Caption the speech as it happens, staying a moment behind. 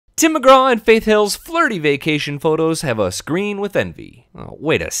Tim McGraw and Faith Hill's flirty vacation photos have us green with envy. Oh,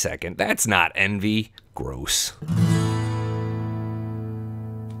 wait a second, that's not envy. Gross.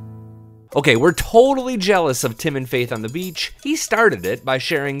 Okay, we're totally jealous of Tim and Faith on the beach. He started it by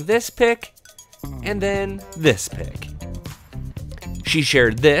sharing this pic and then this pic. She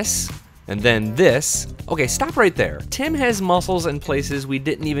shared this and then this. Okay, stop right there. Tim has muscles in places we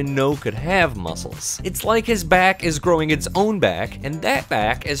didn't even know could have muscles. It's like his back is growing its own back, and that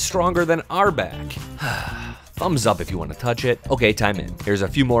back is stronger than our back. Thumbs up if you want to touch it. Okay, time in. Here's a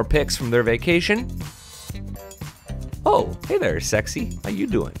few more pics from their vacation. Oh, hey there, sexy. How you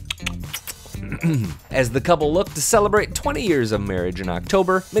doing? As the couple look to celebrate 20 years of marriage in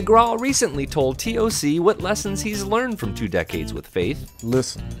October, McGraw recently told TOC what lessons he's learned from 2 decades with Faith.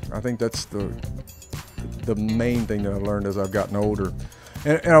 Listen, I think that's the main thing that I've learned as I've gotten older.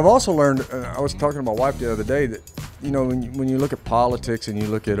 And I've also learned, I was talking to my wife the other day, that, you know, when you look at politics and you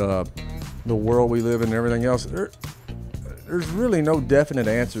look at the world we live in and everything else, there's really no definite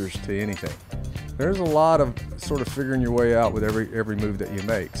answers to anything. There's a lot of sort of figuring your way out with every move that you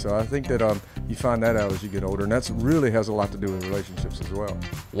make. So I think that you find that out as you get older, and that really has a lot to do with relationships as well.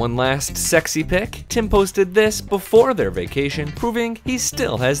 One last sexy pic. Tim posted this before their vacation, proving he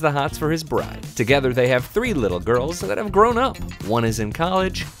still has the hots for his bride. Together they have 3 little girls that have grown up. One is in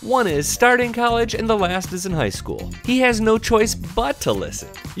college, one is starting college, and the last is in high school. He has no choice but to listen.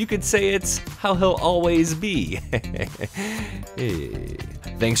 You could say it's how he'll always be. Hey.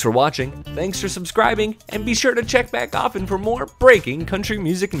 Thanks for watching, thanks for subscribing, and be sure to check back often for more breaking country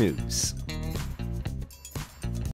music news.